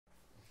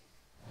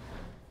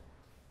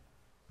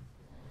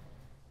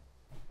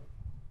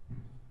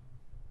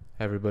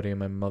everybody and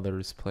my mother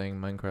is playing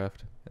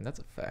Minecraft, and that's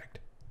a fact.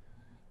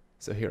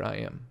 So here I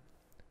am,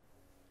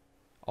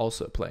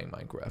 also playing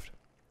Minecraft.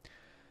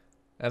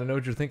 And I know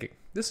what you're thinking.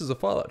 This is a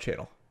Fallout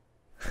channel.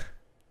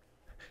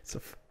 it's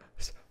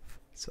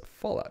a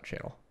Fallout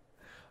channel.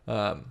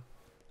 I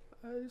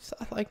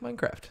like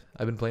Minecraft.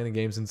 I've been playing the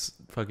game since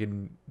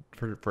fucking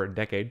for a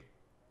decade.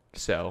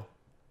 So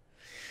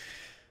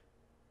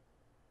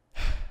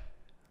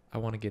I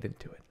want to get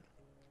into it.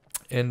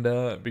 And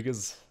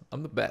because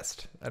I'm the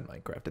best at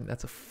Minecraft, and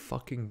that's a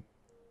fucking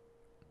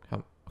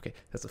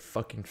that's a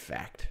fucking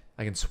fact.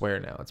 I can swear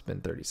now. It's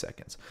been 30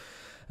 seconds.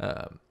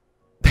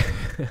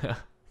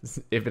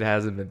 If it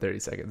hasn't been 30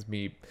 seconds,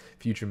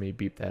 future me,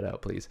 beep that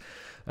out, please.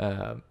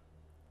 So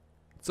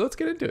let's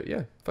get into it.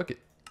 Yeah, fuck it.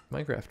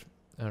 Minecraft.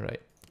 All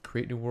right.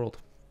 Create new world.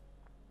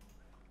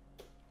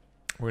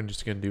 We're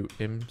just going to do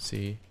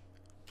MC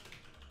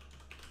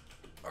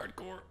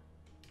hardcore.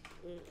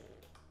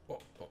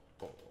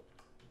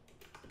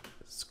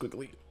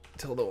 Squiggly.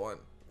 Till the one.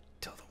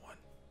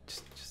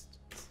 Just.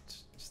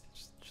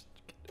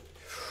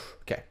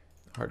 Okay.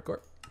 Hardcore.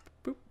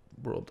 Boop.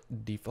 World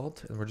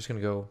default. And we're just going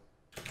to go.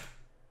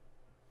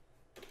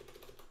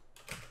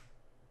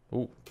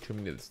 Oh, too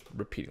many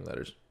repeating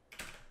letters.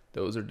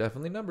 Those are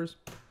definitely numbers.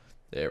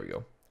 There we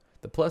go.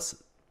 The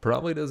plus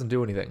probably doesn't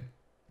do anything.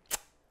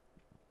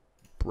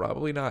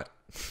 Probably not.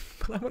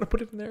 But I'm going to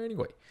put it in there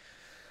anyway.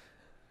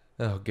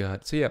 Oh,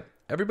 God. So, yeah.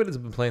 Everybody's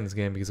been playing this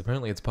game because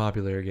apparently it's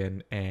popular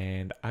again.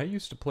 And I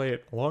used to play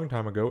it a long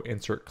time ago.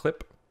 Insert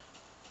clip.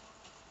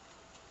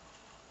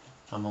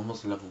 I'm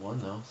almost level 1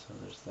 though, so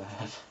there's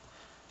that.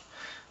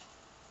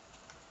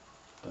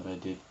 But I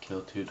did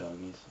kill 2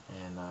 doggies,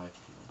 and I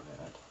feel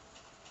bad.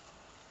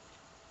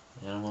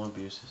 Animal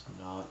abuse is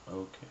not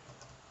okay.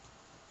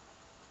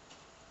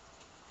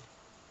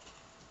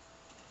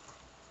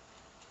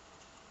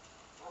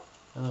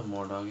 I love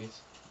more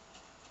doggies.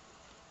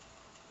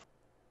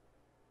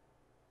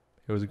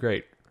 It was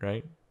great,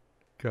 right?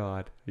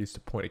 God, I used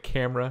to point a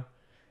camera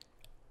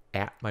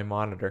at my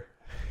monitor.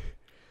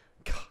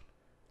 God,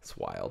 it's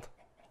wild.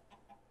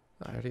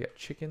 I already got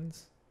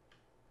chickens.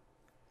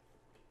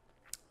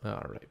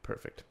 All right,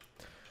 perfect.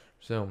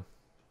 So,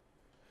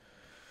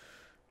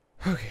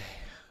 okay.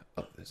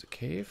 Oh, there's a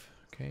cave.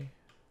 Okay.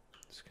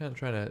 Just kind of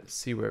trying to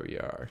see where we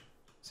are.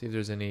 See if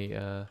there's any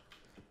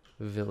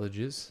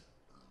villages.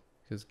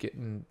 Because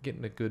getting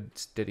a good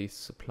steady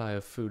supply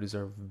of food is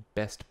our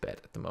best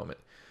bet at the moment.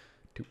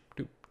 Doop,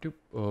 doop, doop.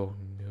 Oh,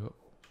 no.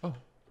 Oh,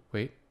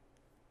 wait.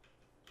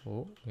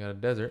 Oh, we got a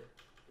desert.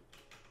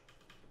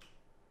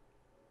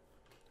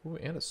 Oh,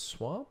 and a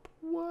swamp?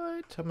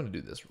 What? I'm going to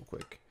do this real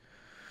quick.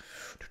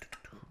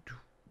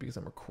 Because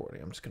I'm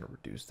recording, I'm just going to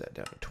reduce that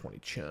down to 20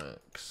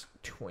 chunks.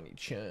 20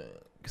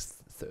 chunks.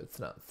 So it's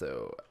not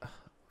so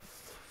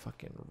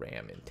fucking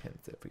RAM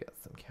intensive. We got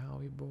some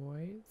cowy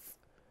boys.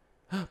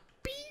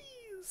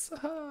 Bees!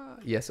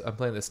 Yes, I'm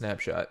playing the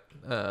snapshot.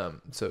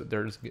 So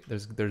there's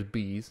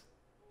bees.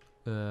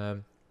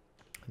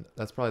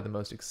 That's probably the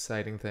most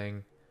exciting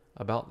thing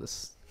about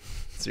this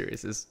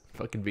series is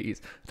fucking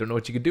bees. Don't know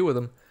what you can do with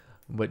them,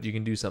 but you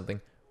can do something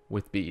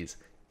with bees,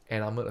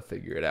 and I'm gonna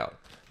figure it out.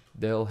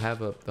 They'll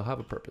have a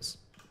purpose.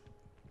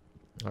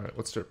 All right,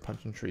 let's start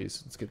punching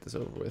trees. Let's get this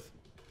over with.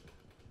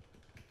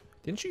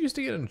 Didn't you used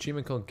to get an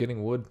achievement called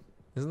getting wood?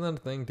 Isn't that a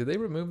thing? Did they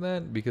remove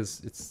that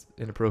because it's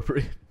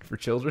inappropriate for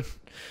children?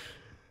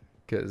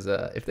 Because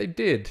if they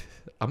did,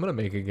 I'm gonna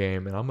make a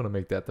game, and I'm gonna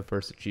make that the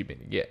first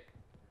achievement you get,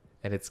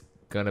 and it's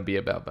gonna be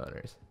about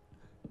boners.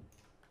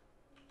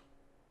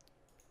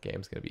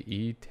 Game's gonna be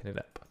eating it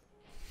up.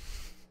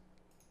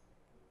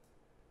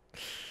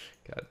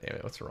 God damn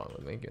it, what's wrong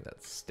with me? Give me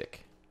that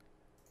stick.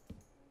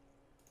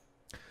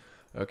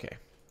 Okay.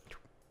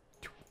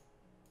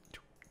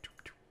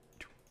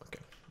 Okay.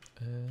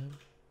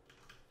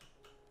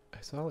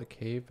 I saw a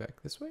cave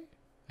back this way.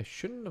 I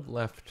shouldn't have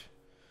left.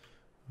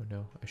 Oh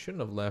no, I shouldn't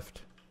have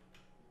left.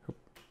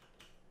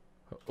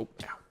 Oh,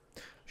 ow.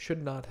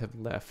 Should not have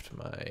left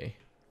my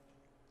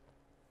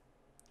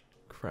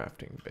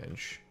crafting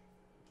bench.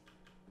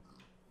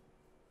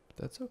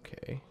 That's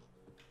okay.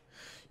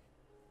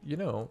 You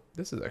know,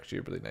 this is actually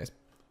a really nice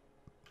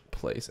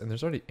place, and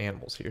there's already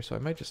animals here, so I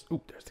might just...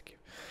 Ooh, there's the cave.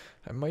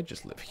 I might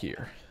just live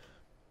here.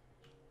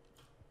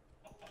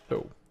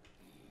 Oh.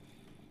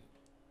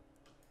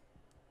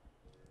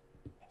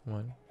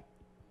 One.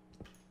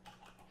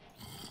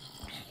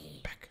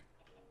 Back.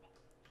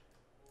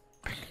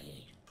 Back.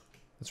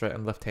 That's right,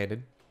 I'm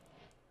left-handed.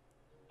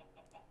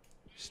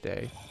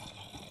 Stay.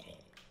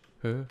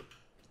 Huh?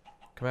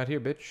 Come out here,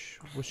 bitch.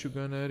 What you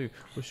gonna do?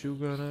 What you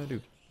gonna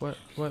do? What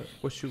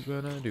you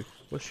gonna do?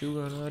 What you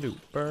gonna do?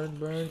 Burn,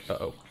 burn.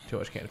 Uh-oh, too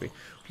much canopy.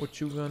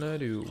 What you gonna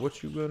do?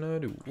 What you gonna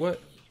do? What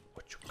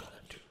you gonna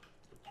do?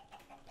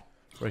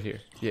 Right here.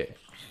 Yeah.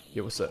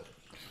 Yeah, what's up?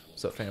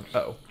 What's up, fam?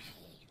 Uh-oh.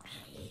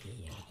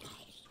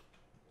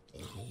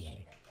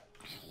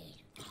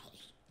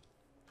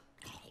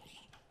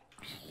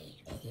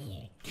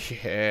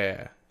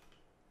 Yeah.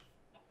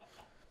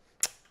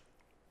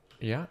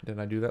 Yeah, did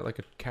I do that like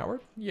a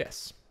coward?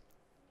 Yes.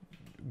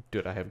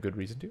 Did I have good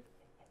reason to?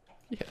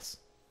 Yes.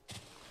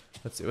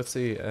 Let's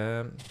see.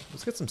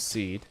 Let's get some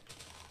seed.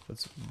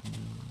 Let's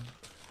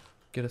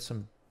get us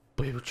some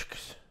baby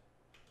chickens.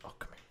 Oh,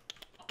 come here.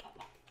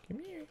 Come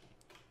here.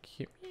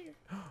 Come here.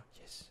 Oh,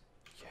 yes.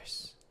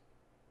 Yes.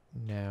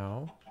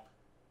 Now,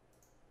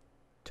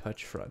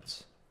 touch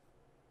fronts.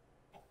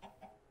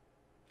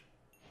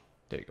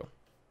 There you go.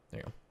 There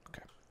you go.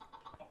 Okay.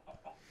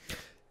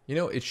 You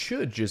know, it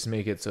should just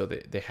make it so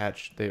they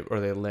hatch, they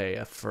lay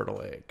a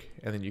fertile egg,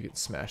 and then you can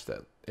smash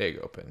that egg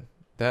open.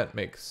 That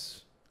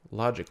makes,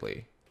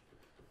 logically,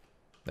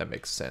 that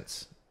makes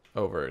sense.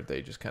 Over,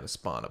 they just kind of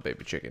spawn a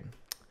baby chicken.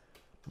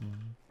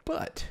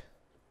 But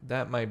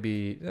that might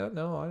be,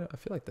 no, I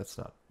feel like that's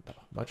not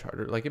much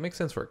harder. Like, it makes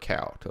sense for a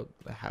cow to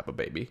have a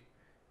baby,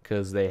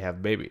 because they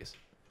have babies.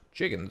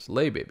 Chickens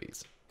lay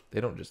babies. They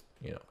don't just,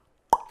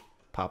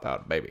 pop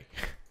out a baby.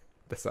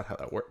 That's not how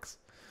that works.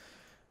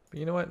 But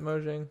you know what,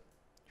 Mojang?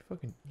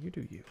 You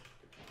do you.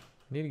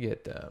 I need to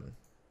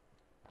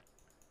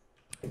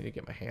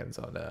get my hands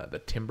on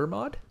the Timber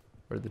mod,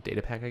 or the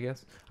data pack, I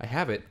guess. I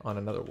have it on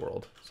another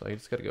world, so I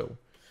just gotta go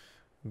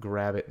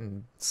grab it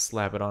and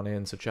slap it on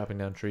in, so chopping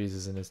down trees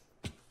isn't as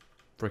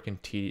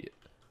freaking tedious.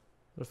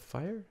 Is that a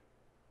fire?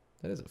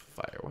 That is a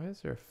fire. Why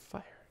is there a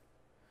fire?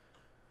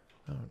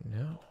 Oh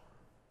no.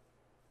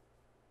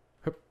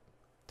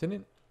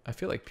 I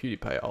feel like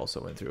Pewdiepie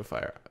also went through a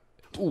fire.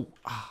 Ooh,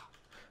 ah.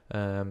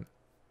 I'm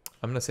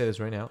gonna say this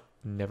right now.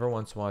 Never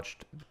once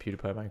watched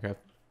Pewdiepie Minecraft.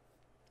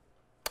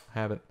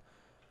 Haven't.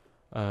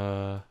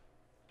 I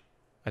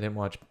didn't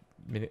watch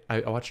I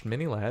watched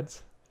Mini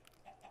Lads.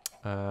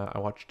 I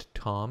watched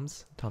Tom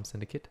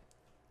Syndicate,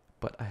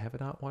 but I have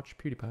not watched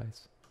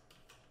PewDiePie's.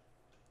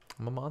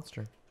 I'm a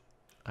monster.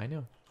 I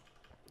know.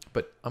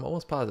 But I'm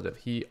almost positive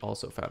he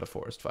also found a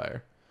forest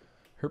fire.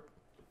 Herp.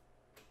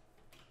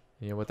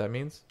 You know what that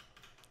means?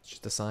 It's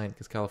just a sign,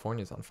 because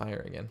California's on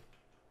fire again.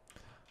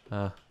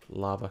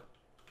 Lava.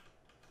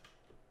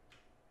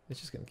 It's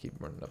just gonna keep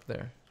burning up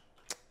there.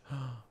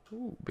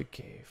 Ooh, big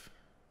cave.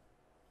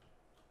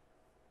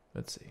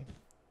 Let's see.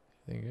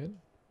 Anything good?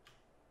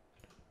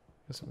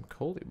 Got some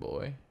coldy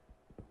boy.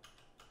 I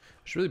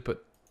should really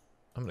put.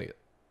 I'm gonna get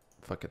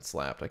fucking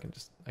slapped. I can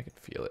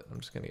feel it. I'm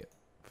just gonna get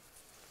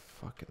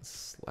fucking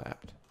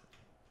slapped.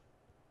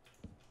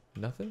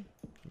 Nothing?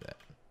 Give me that.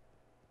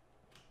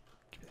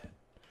 Give me that.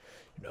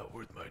 You're not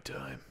worth my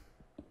time.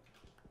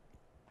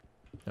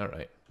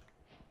 Alright.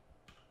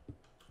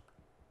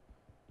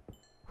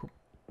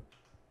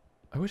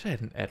 I wish I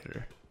had an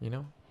editor,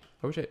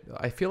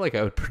 I feel like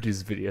I would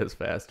produce videos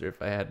faster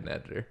if I had an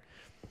editor.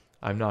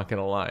 I'm not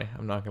gonna lie.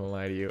 I'm not gonna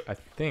lie to you. I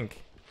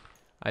think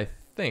I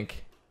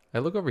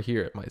look over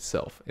here at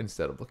myself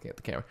instead of looking at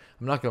the camera.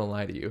 I'm not gonna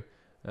lie to you.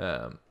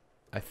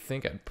 I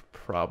think I'd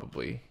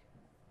probably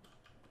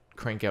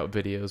crank out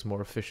videos more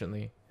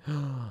efficiently.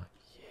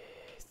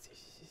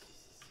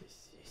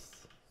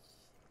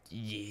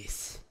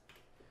 Yes.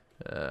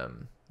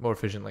 More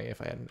efficiently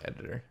if I had an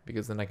editor,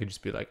 because then I could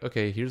just be like,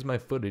 okay, here's my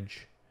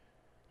footage.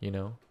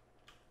 You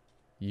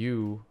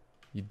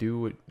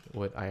do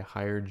what I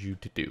hired you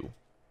to do.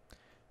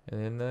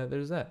 And then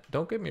there's that.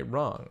 Don't get me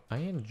wrong. I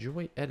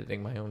enjoy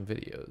editing my own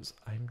videos.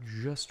 I'm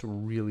just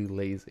really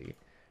lazy.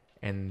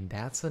 And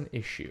that's an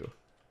issue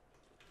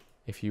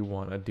if you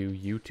want to do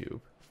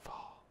YouTube.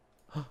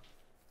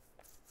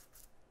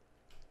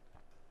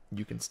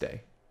 You can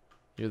stay.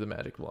 You're the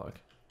magic vlog.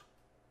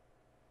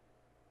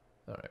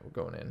 Alright, we're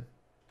going in.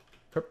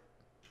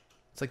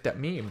 It's like that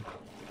meme.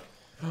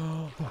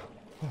 Oh,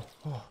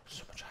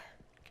 so much higher.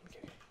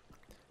 Give me.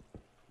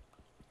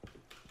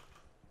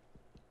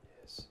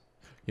 Yes.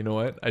 You know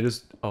what? I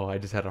just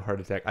had a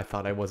heart attack. I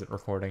thought I wasn't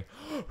recording.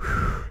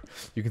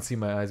 You can see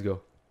my eyes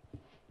go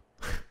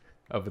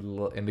of a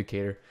little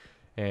indicator.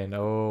 And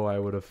I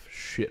would have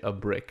shit a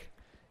brick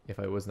if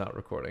I was not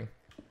recording.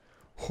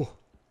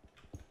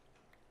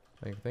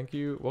 Thank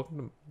you. Welcome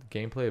to the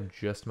gameplay of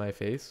just my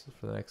face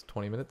for the next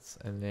 20 minutes.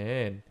 And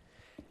then.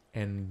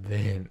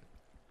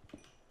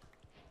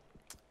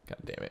 God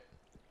damn it.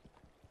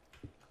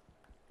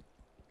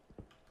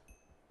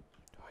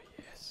 Oh,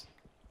 yes.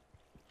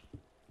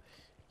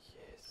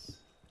 Yes.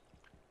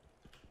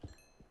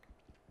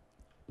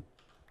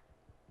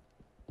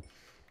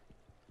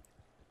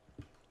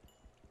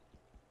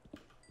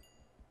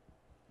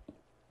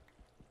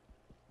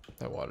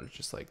 That water's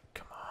just like,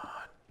 come on.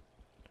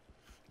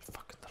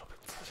 Fucking little bit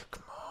further,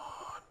 come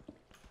on.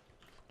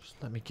 Just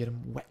let me get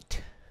him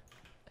wet.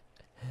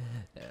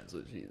 That's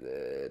what she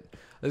said.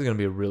 This is going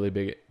to be a really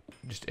big,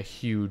 just a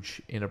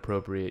huge,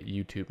 inappropriate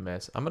YouTube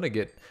mess. I'm going to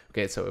get,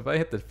 okay, so if I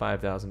hit the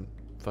 5,000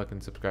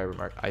 fucking subscriber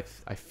mark, I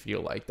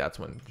feel like that's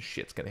when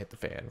shit's going to hit the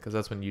fan, because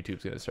that's when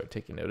YouTube's going to start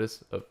taking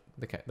notice of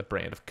the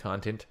brand of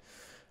content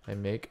I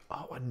make.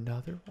 Oh,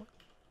 another one?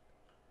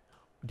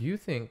 Do you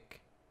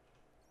think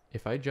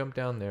if I jump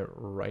down there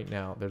right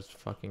now, there's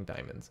fucking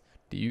diamonds?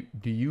 Do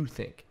you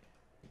think?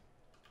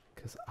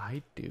 Because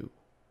I do.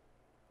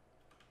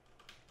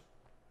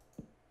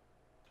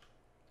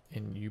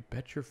 And you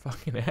bet your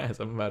fucking ass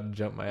I'm about to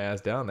jump my ass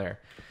down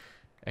there.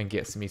 and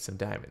get me some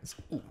diamonds.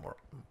 Ooh, more.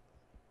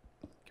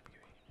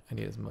 I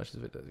need as much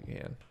of it as I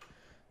can.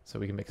 So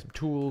we can make some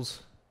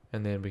tools,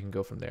 and then we can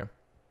go from there.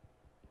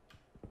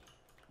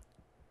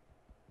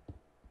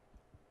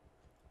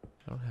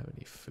 I don't have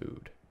any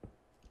food.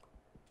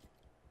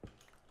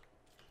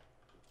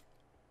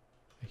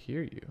 I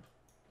hear you.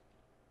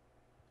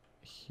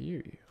 I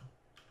hear you.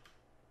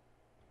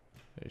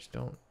 I just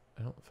don't,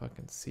 I don't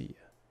fucking see you.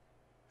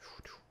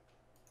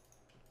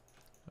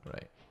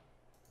 Alright.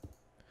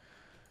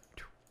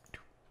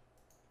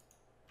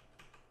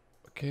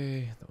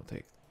 Okay, that will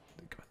take,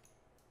 come on.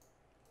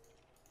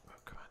 Oh,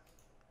 come on.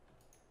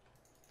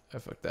 I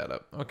fucked that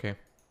up. Okay,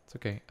 it's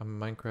okay.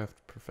 I'm a Minecraft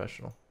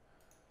professional.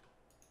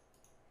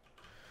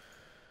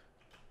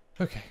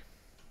 Okay.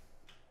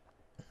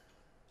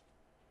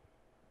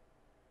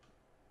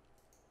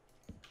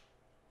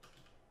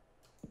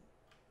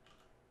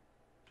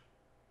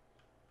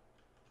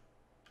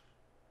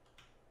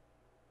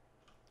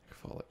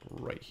 Fall it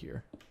right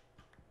here.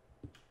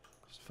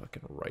 Just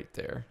fucking right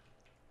there.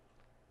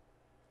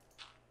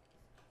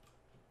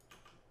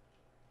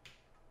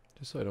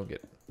 Just so I don't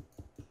get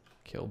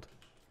killed.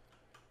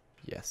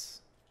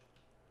 Yes.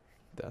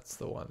 That's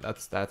the one.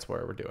 That's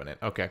where we're doing it.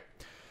 Okay.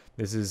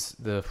 This is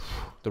the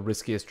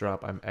riskiest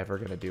drop I'm ever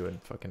gonna do in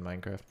fucking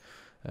Minecraft.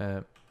 I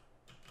heard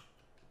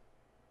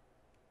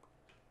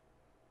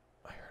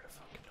a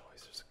fucking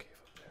noise. There's a cave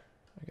up there.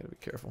 I gotta be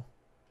careful.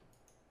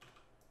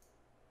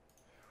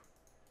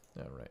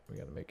 Alright, we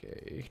gotta make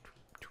a...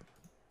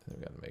 We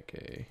gotta make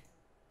a...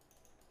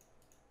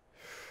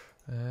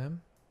 I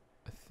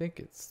think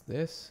it's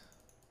this.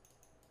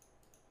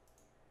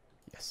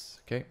 Yes,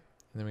 okay. And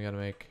then we gotta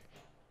make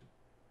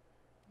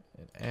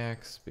an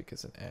axe,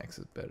 because an axe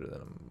is better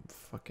than a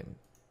fucking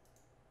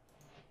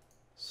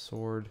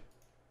sword.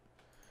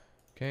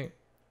 Okay,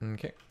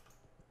 okay.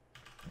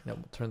 Now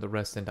we'll turn the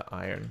rest into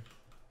iron,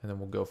 and then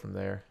we'll go from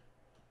there.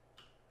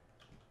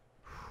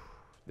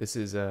 This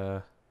is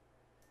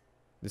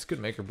this could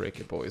make or break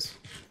it, boys.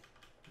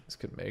 This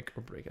could make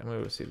or break it. I'm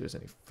gonna go see if there's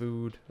any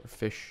food or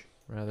fish,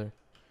 rather.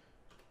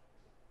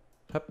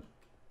 Hup.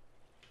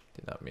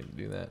 Did not mean to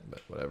do that,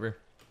 but whatever.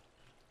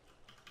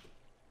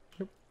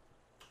 Yep.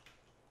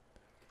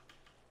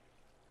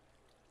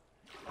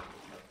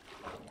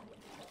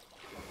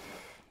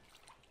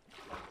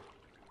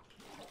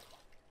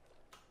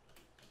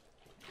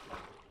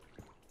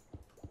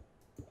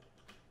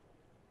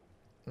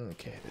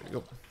 Okay, there we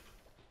go.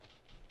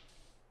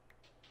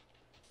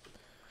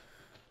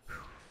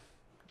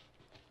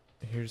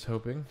 Here's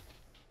hoping.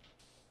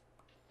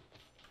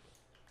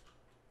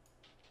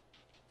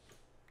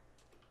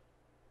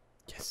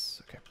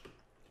 Yes, okay.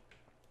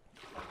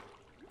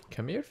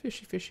 Come here,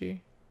 fishy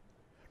fishy.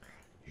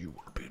 You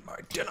will be my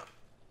dinner.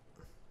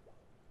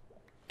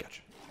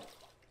 Gotcha.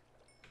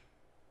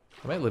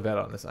 I might live out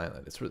on this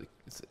island. It's really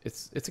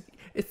it's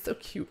so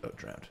cute. Oh,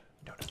 drowned.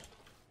 No, no.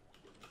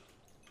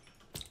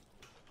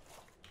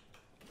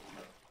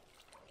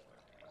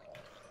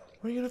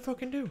 What are you gonna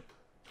fucking do,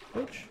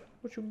 bitch?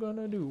 What you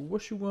gonna do?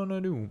 What you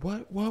gonna do?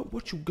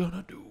 What you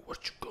gonna do?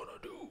 What you gonna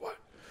do? What?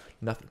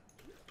 Nothing.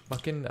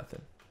 Fucking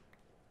nothing.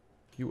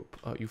 You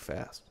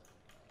fast.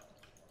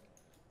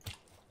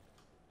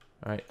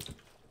 Alright.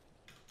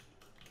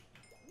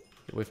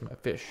 Get away from my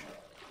fish.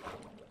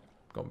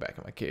 Going back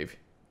in my cave.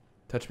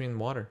 Touch me in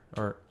water.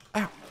 Or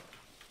ow!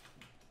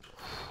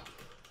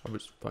 I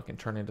was fucking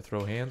turning to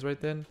throw hands right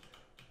then.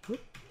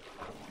 Whoop.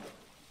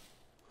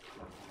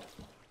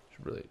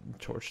 Should really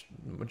torch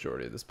the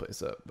majority of this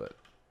place up, but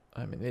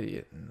I'm an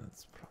idiot, and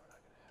that's probably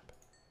not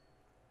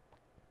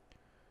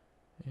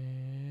gonna happen.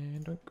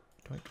 And doink,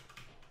 doink.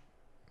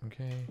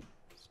 Okay,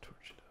 let's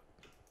torch it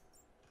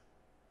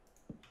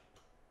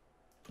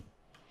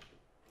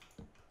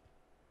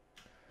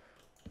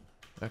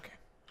up. Okay.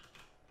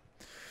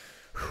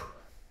 Whew.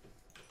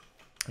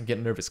 I'm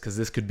getting nervous because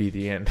this could be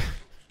the end.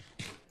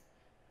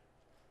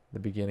 The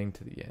beginning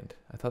to the end.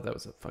 I thought that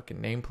was a fucking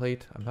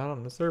nameplate. I'm not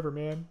on the server,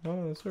 man. Not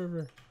on the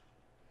server. Is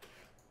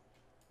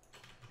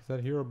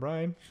that Hero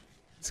Brian?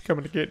 He's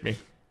coming to get me.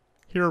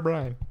 Hero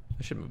Brian.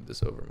 I should move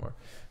this over more.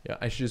 Yeah,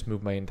 I should just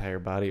move my entire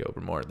body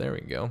over more. There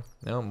we go.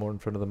 Now I'm more in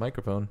front of the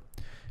microphone.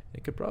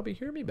 It could probably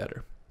hear me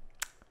better.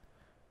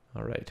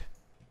 All right.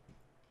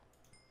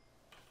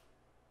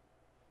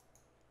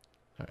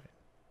 All right.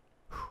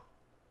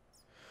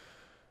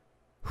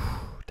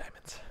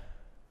 Diamonds.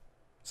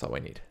 That's all I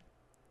need.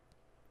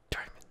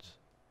 Diamonds.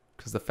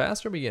 Because the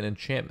faster we get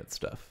enchantment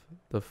stuff,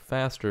 the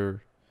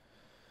faster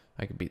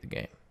I can beat the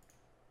game.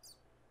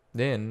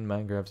 Then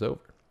Minecraft's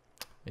over.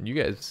 And you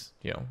guys,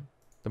 you know,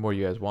 the more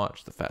you guys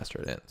watch, the faster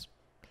it ends.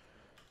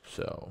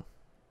 So.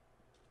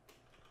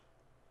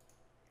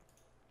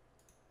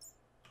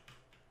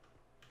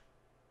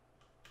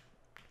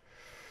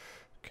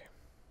 Okay.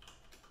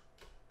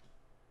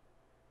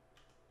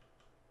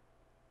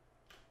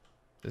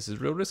 This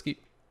is real risky.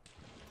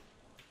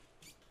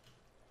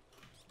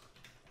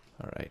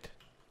 All right.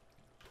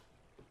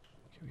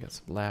 Okay, we got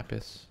some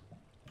lapis.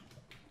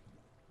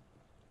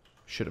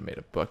 Should have made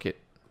a bucket.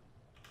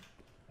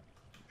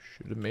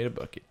 Should have made a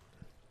bucket.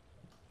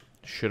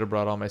 Should have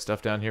brought all my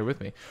stuff down here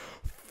with me.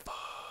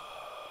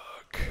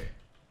 Fuck.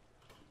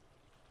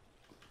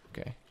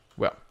 Okay.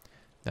 Well,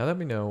 now that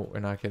we know we're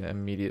not going to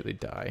immediately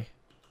die,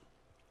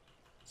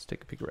 let's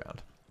take a peek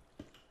around.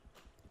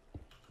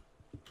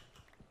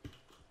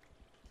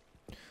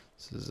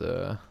 This is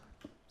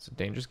it's a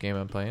dangerous game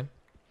I'm playing.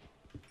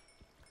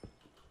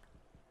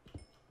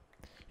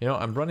 You know,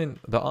 I'm running,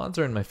 the odds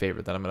are in my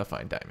favor that I'm going to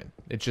find diamond.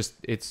 It's just,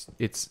 it's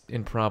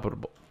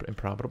improbable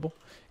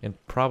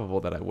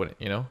that I wouldn't,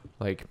 you know?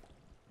 Like,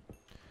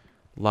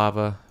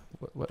 lava,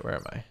 where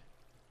am I?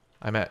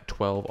 I'm at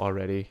 12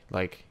 already.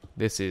 Like,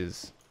 this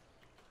is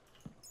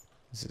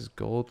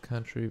gold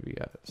country. We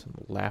got some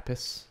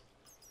lapis.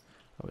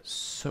 Oh, it's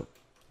so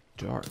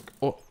dark.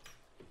 Oh,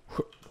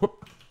 oh,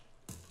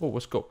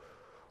 let's go.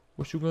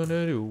 What you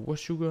gonna do?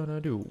 What you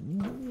gonna do?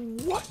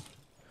 What?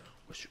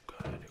 What you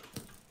gonna do?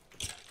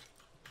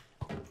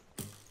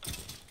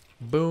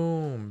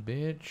 Boom,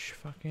 bitch.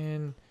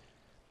 Fucking.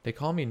 They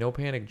call me No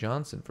Panic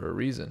Johnson for a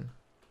reason.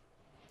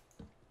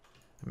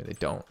 I mean, they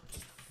don't.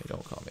 They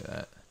don't call me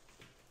that.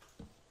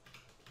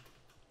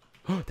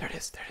 Oh, there it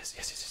is. There it is.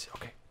 Yes, yes, yes.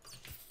 Okay.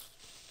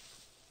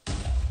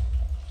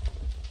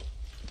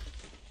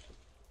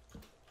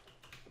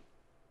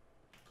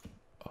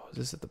 Oh, is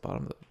this at the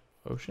bottom of the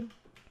ocean?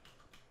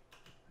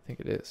 I think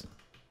it is.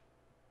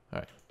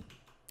 Alright.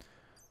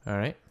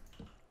 Alright.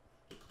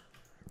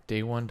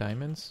 Day 1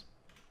 diamonds.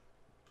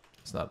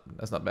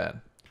 That's not bad.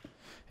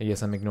 And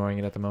yes, I'm ignoring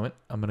it at the moment.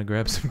 I'm gonna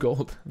grab some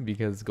gold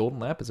because gold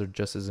and lapis are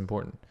just as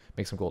important.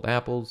 Make some gold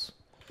apples.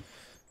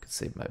 Could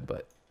save my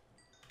butt.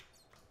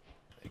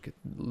 It could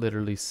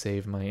literally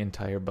save my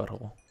entire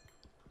butthole.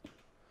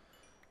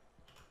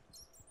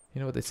 You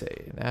know what they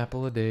say? An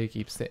apple a day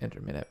keeps the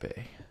Enderman at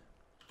bay.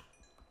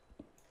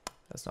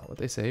 That's not what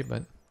they say,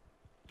 but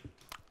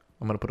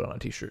I'm gonna put it on a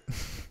t-shirt.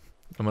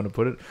 I'm gonna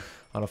put it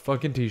on a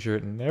fucking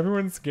t-shirt and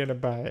everyone's gonna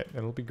buy it.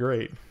 It'll be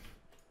great.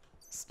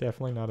 It's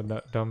definitely not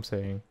a dumb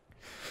saying.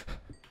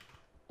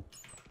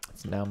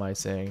 It's now my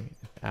saying.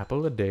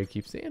 Apple a day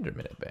keeps the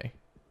Enderman at bay.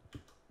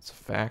 It's a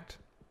fact.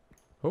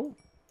 Oh,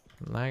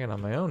 I'm lagging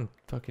on my own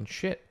fucking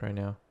shit right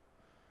now.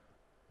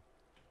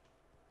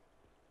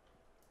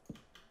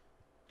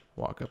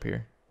 Walk up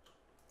here.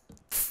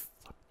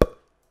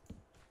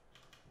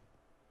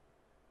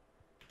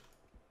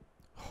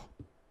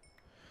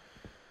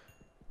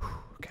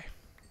 Okay.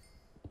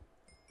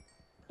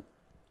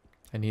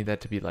 I need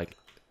that to be like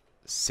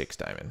 6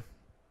 diamond.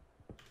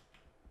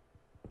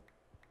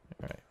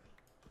 Alright.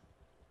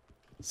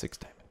 6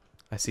 diamond.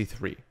 I see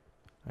 3.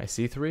 I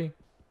see 3.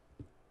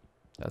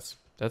 That's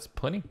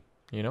plenty.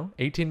 You know?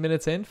 18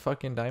 minutes in,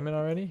 fucking diamond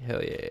already?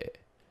 Hell yeah.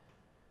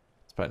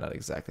 It's probably not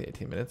exactly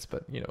 18 minutes,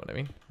 but you know what I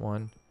mean.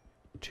 1,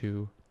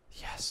 2,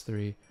 yes,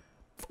 3,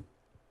 4,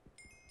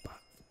 5,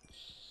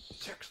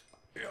 6.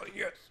 Hell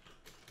yes.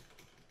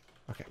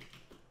 Okay.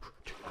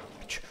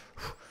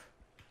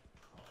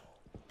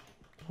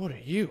 What are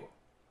you?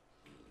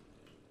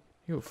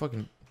 You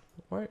fucking...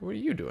 What are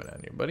you doing out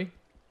here, buddy?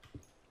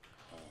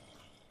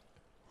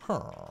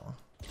 Huh.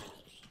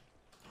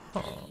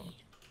 Huh.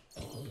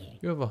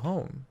 You have a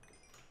home.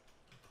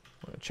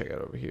 I'm gonna check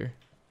out over here.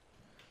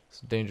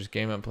 It's a dangerous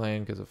game I'm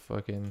playing because of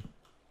fucking...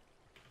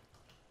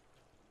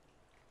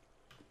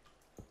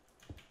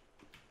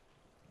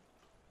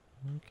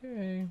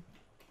 Okay.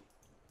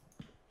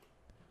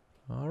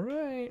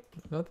 Alright.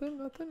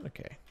 Nothing?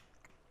 Okay.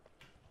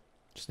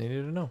 Just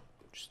needed to know.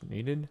 Just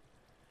needed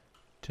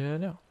to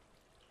know.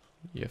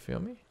 You feel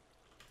me?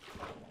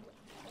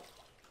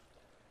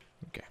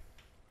 Okay.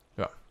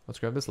 Well, let's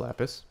grab this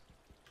lapis.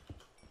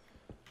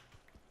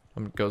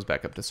 Goes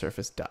back up to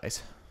surface,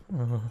 dies.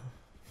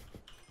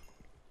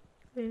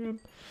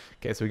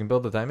 Okay, so we can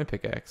build the diamond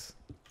pickaxe.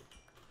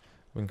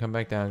 We can come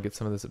back down and get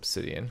some of this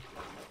obsidian.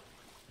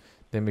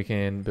 Then we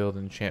can build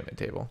an enchantment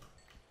table.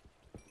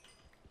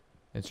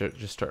 And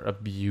just start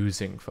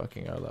abusing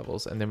fucking our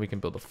levels. And then we can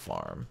build a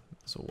farm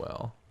as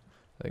well.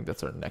 I think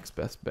that's our next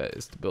best bet,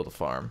 is to build a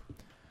farm.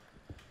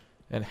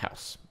 And a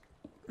house.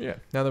 Yeah,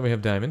 now that we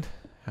have diamond,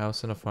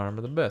 house and a farm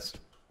are the best.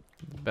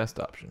 The best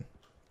option.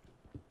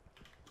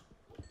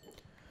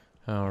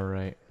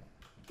 Alright.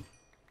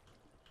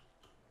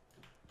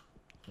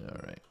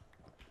 Alright.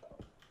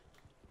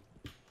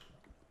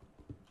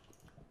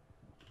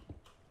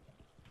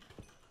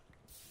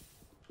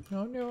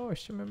 Oh no,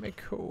 some of my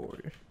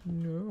code.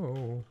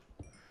 No.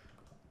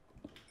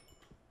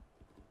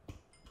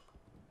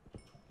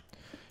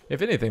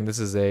 If anything, this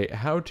is a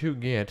how to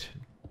get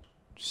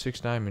 6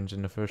 diamonds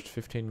in the first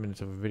 15 minutes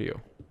of a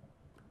video.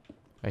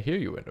 I hear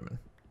you, Enderman.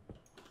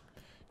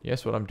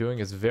 Yes, what I'm doing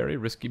is very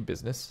risky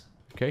business.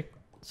 Okay?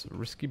 It's a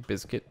risky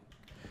biscuit.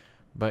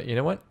 But you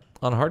know what?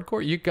 On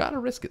hardcore, you gotta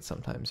risk it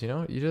sometimes, you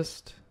know? You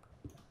just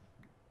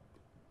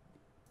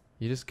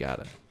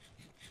gotta.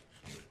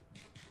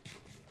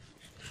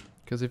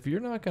 Because if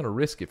you're not gonna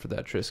risk it for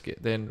that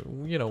Trisket,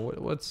 then you know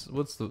what's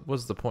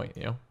the point,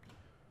 you know?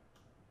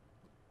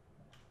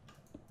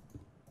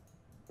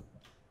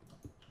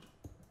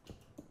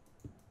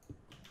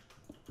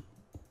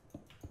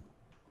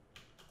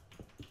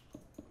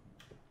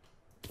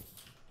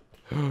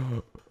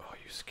 Oh,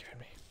 you scared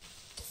me.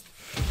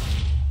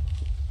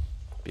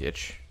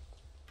 Bitch.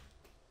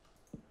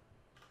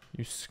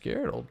 You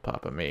scared old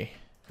Papa me.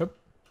 Hup.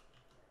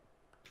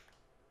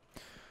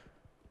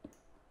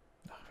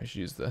 I should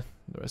use the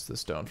rest of the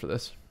stone for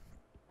this.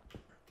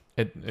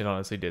 It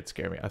honestly did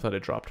scare me. I thought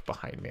it dropped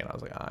behind me and I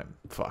was like, I'm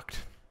fucked.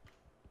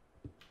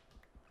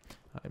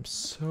 I'm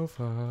so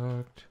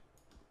fucked.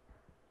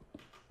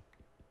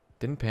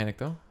 Didn't panic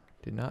though.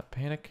 Did not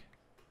panic.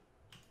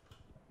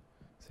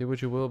 Say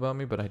what you will about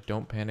me, but I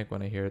don't panic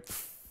when I hear it.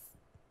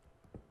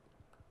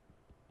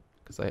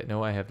 Because I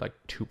know I have like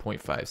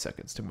 2.5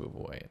 seconds to move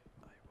away.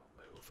 I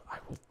will move. I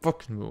will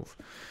fucking move.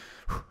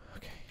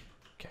 Okay.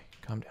 Okay.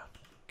 Calm down.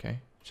 Okay.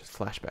 Just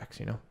flashbacks,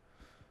 you know?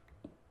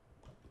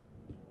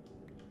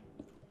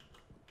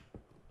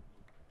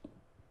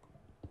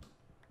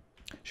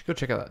 Should go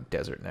check out that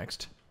desert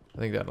next. I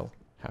think that'll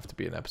have to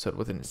be an episode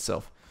within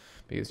itself.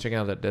 Because checking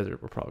out that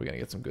desert, we're probably gonna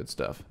get some good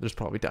stuff. There's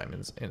probably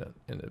diamonds in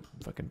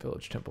a fucking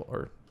village temple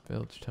or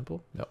village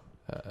temple? No,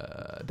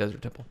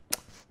 desert temple.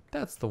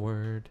 That's the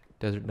word.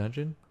 Desert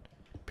dungeon,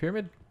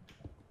 pyramid.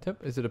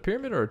 Is it a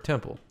pyramid or a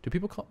temple? Do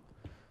people call?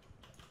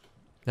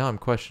 Now I'm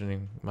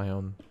questioning my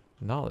own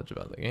knowledge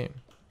about the game.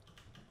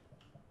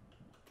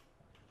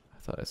 I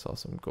thought I saw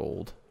some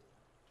gold.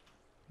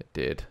 It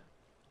did.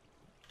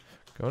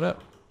 Going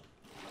up.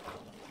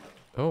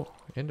 Oh,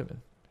 Enderman.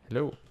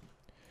 Hello.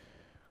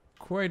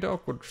 Quite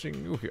awkward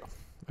seeing you here,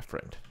 my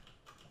friend.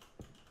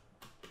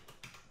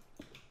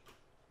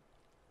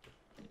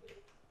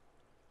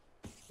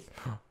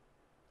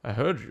 I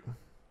heard you.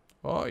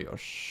 Oh,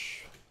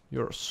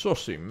 you're a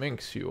saucy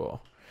minx, you are.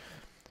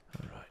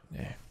 Alright,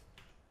 yeah.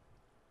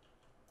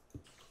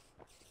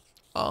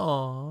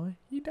 Oh,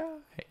 he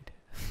died.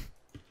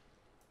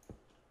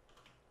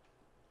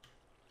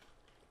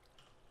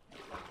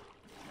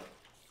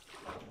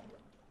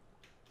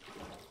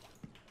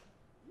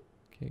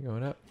 Okay,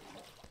 going up.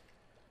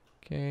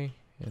 Okay,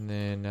 and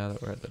then now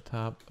that we're at the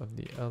top of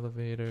the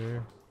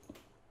elevator.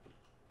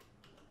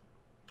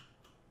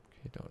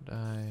 Okay, don't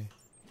die.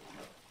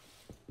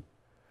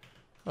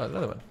 Oh,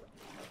 another one.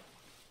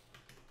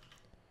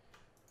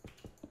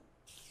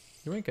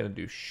 You ain't gonna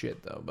do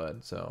shit though,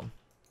 bud, so.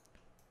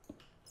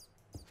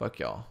 Fuck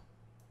y'all.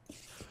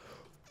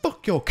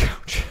 Fuck your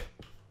couch.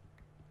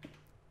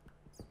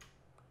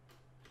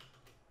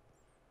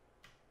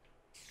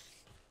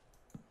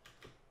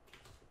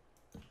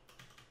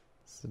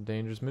 It's a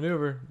dangerous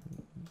maneuver.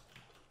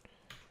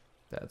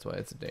 That's why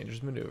it's a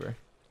dangerous maneuver.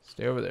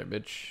 Stay over there,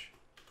 bitch.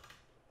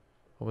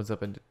 Opens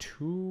up into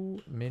too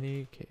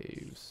many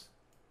caves.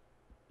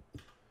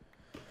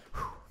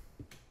 Whew.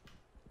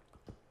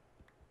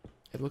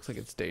 It looks like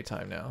it's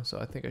daytime now, so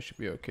I think I should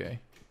be okay.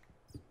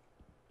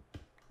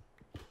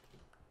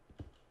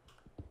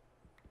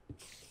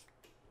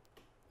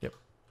 Yep.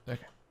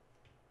 Okay.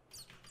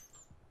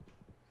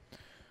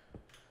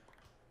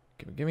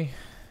 Gimme, gimme.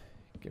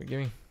 Gimme,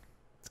 gimme.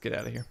 Let's get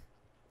out of here.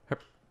 Herp.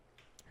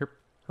 Herp.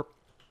 Herp.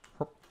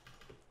 Herp.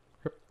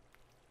 Herp.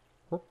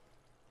 Herp.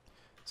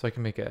 So I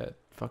can make a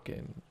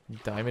fucking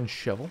diamond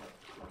shovel,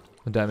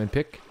 a diamond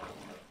pick,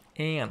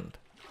 and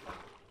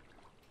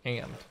oh,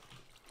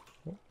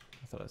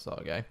 I thought I saw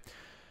a guy.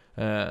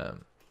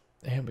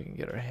 And we can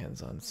get our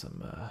hands on some.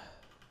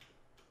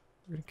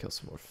 We're gonna kill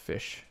some more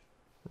fish,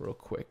 real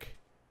quick.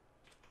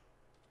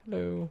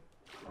 Hello.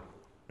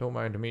 Don't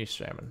mind me,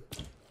 salmon.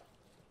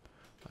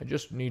 I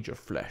just need your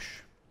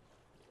flesh.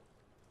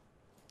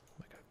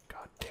 Like a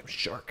goddamn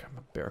shark. I'm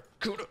a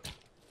barracuda.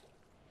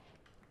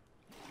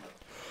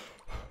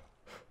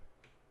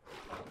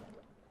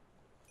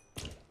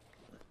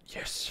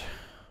 Yes.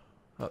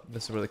 Oh,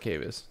 this is where the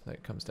cave is.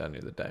 That comes down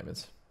near the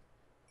diamonds.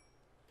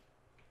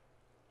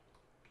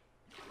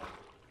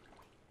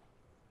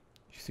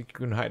 You think you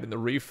can hide in the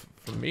reef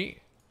from me?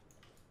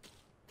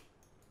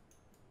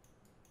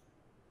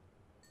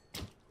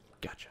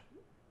 Gotcha.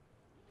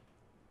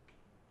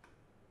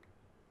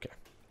 Okay.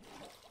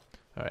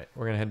 Alright,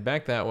 we're gonna head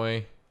back that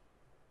way.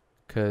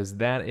 Because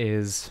that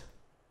is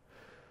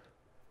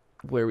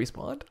where we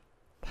spawned,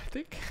 I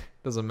think.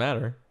 Doesn't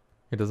matter.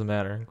 It doesn't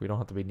matter. We don't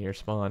have to be near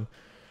spawn.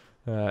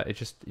 It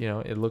just, you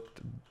know, it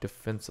looked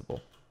defensible.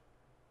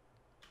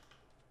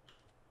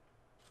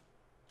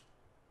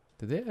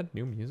 Did they add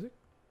new music?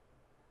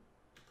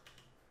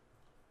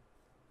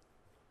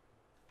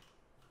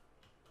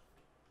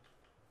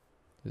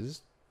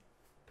 Is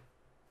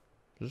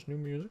this new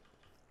music?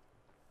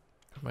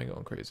 Am I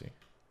going crazy?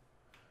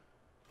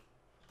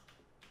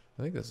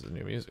 I think this is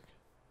new music.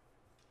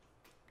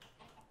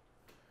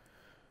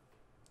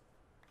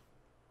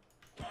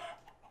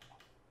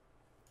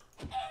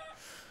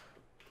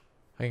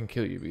 I can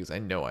kill you because I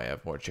know I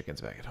have more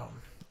chickens back at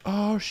home.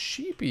 Oh,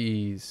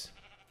 sheepies.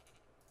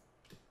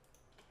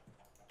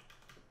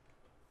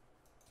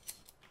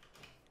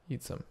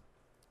 Eat some.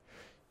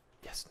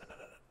 Yes, no.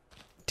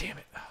 Damn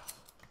it.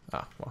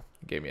 Ah, well,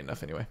 it gave me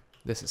enough anyway.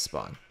 This is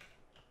spawn.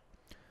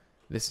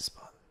 This is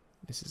spawn.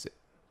 This is it.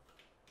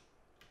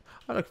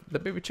 Oh, look, the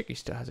baby chickie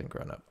still hasn't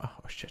grown up. Oh,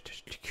 shit,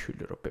 just a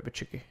cute little baby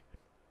chickie.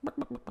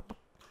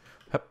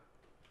 Hup.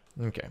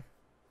 Okay.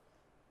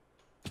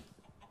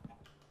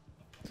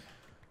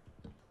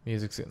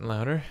 Music's getting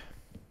louder.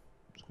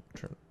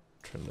 Just gonna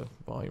turn the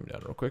volume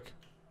down real quick.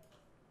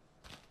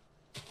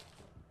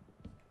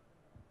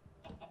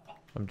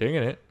 I'm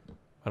digging it.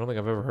 I don't think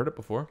I've ever heard it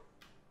before.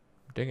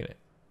 I'm digging it.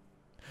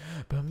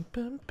 Bum,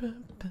 bum,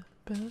 bum, bum,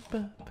 bum,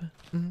 bum,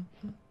 bum.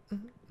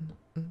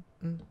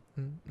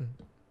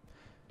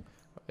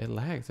 It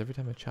lags every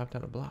time I chop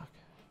down a block.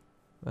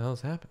 What the hell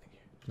is happening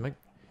here?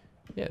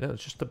 Yeah, no,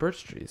 it's just the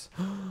birch trees.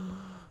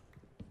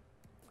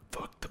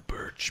 Fuck the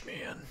birch,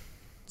 man.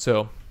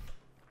 So,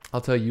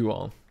 I'll tell you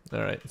all.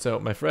 Alright, so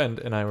my friend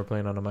and I were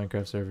playing on a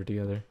Minecraft server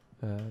together.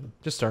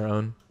 Just our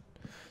own.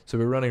 So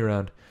we were running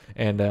around,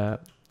 and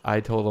I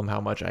told him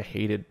how much I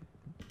hated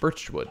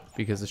birch wood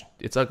because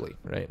it's ugly,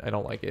 right? I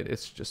don't like it.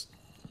 It's just,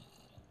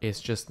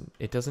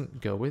 it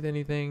doesn't go with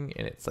anything,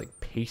 and it's like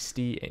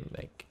pasty and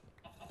like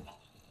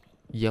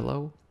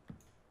yellow.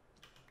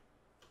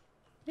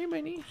 Hey,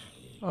 Minnie.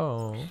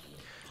 Oh.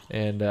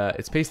 And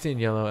it's pasty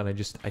and yellow, and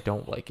I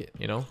don't like it,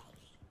 you know?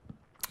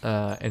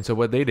 And so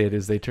what they did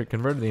is they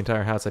converted the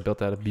entire house I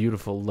built out of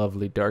beautiful,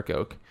 lovely dark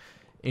oak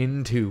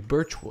into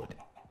birch wood.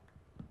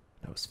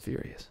 I was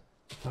furious.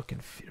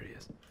 Fucking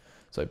furious.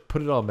 So I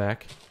put it all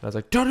back, and I was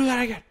like, don't do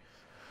that again!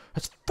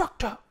 That's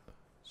fucked up!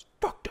 It's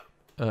fucked up!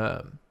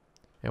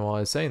 And while I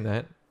was saying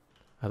that,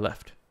 I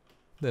left.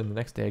 Then the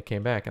next day I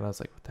came back, and I was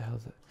like, what the hell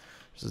is that?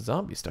 There's a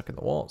zombie stuck in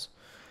the walls.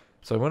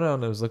 So I went out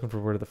and I was looking for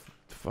where the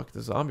fuck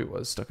the zombie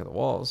was stuck in the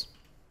walls.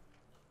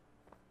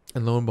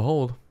 And lo and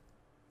behold,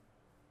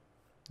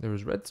 there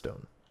was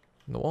redstone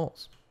in the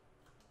walls.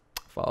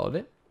 Followed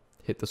it,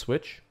 hit the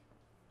switch,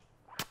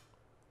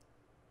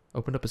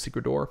 opened up a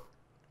secret door.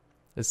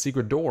 This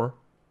secret door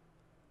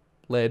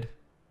led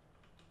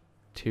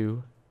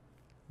to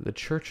the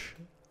church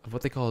of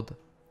what they called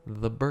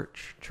the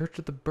Birch. Church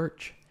of the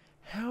Birch.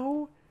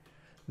 How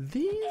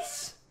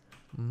these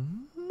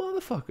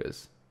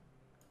motherfuckers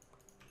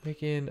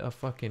making a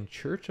fucking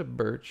church of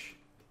birch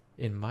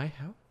in my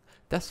house?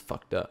 That's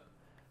fucked up.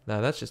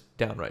 Now that's just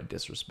downright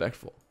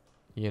disrespectful,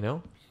 you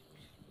know?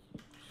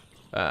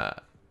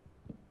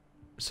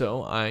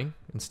 So I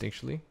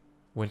instinctually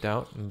went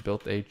out and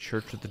built a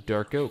church of the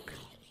dark oak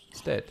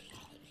instead.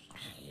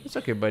 It's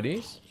okay,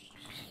 buddies.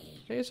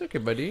 Hey, it's okay,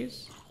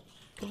 buddies.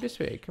 Come this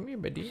way. Come here,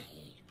 buddy.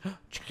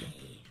 Chicken.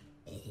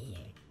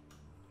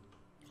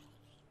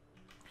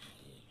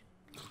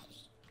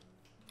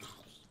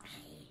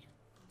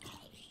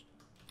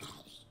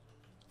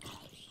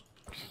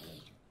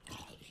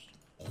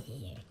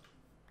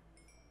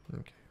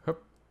 Okay.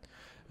 Hup.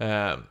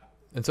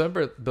 And so I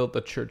built the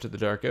Church of the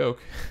Dark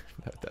Oak.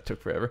 that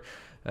took forever.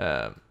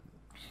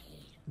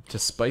 To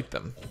spite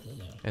them.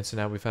 And so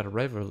now we've had a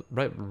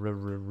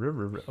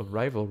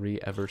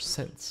rivalry ever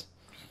since.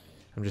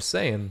 I'm just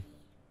saying,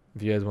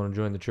 if you guys want to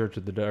join the Church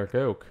of the Dark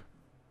Oak,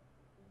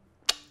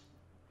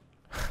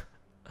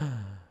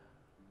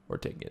 we're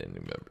taking in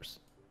new members.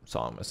 That's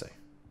all I'm going to say.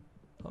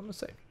 That's all I'm going to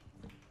say.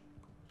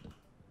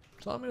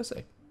 That's all I'm going to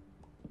say.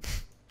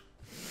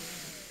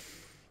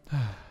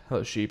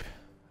 Hello, sheep.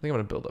 I think I'm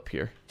going to build up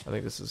here. I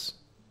think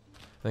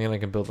I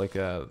can build like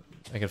a...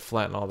 I can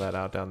flatten all that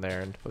out down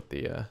there and put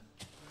the...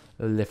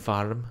 le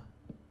farm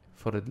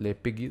for the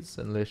piggies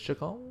and le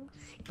chickens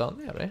down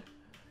there, eh?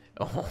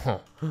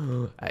 Oh,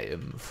 I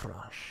am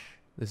French.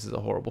 This is a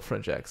horrible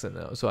French accent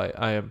now, so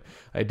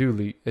I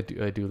do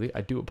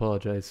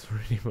apologize for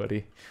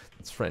anybody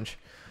that's French,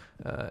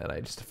 and I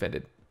just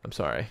offended. I'm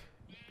sorry.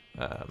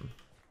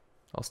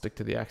 I'll stick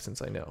to the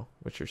accents I know,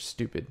 which are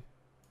stupid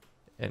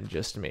and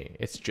just me.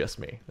 It's just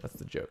me. That's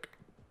the joke.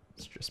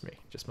 It's just me,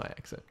 just my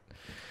accent.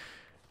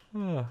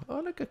 Oh,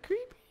 look, a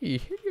creepy.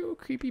 Hello,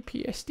 creepy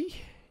PSD.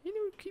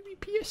 Hello, creepy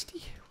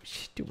PSD.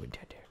 What's you doing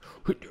down there?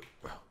 Hello.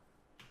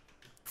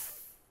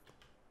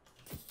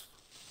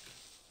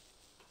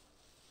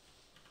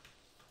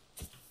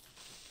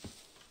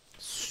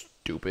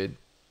 Stupid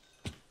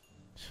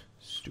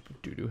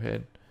doo-doo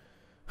head.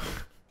 I'm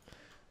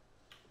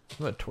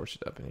gonna torch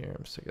it up in here.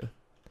 I'm sick of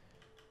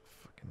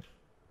fucking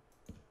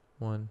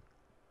 1,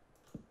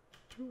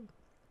 2.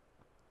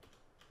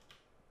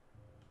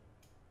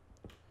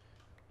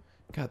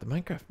 God, the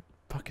Minecraft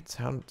fucking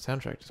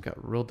soundtrack just got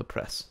real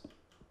depressed.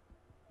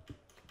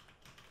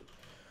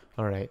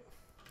 Alright,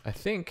 I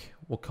think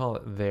we'll call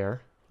it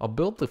there. I'll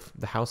build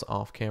the house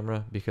off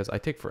camera because I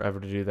take forever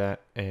to do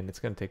that and it's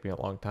gonna take me a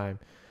long time.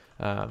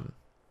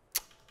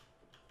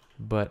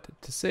 But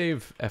to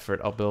save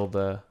effort, I'll build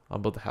the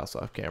house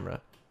off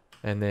camera,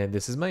 and then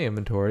this is my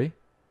inventory.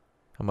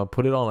 I'm gonna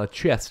put it on a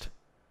chest,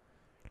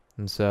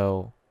 and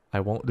so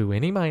I won't do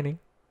any mining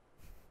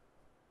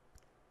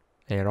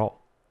at all.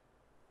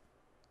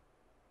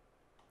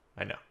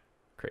 I know,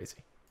 crazy,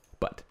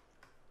 but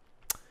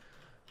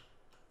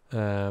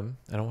I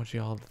don't want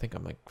you all to think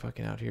I'm like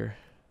fucking out here.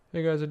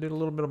 Hey guys, I did a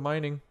little bit of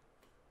mining.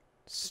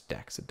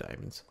 Stacks of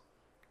diamonds,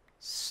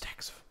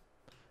 stacks of.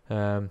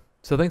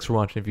 So thanks for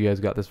watching if you guys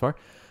got this far.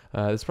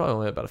 It's probably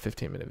only about a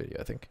 15-minute video,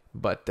 I think.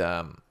 But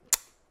I'll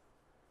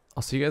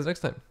see you guys next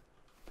time.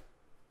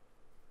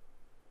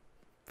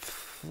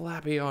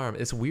 flappy arm.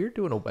 It's weird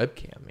doing a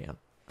webcam, man.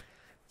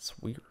 It's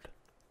weird.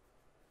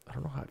 I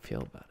don't know how I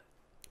feel about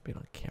it being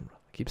on camera.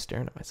 I keep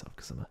staring at myself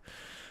because I'm a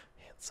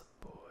handsome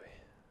boy.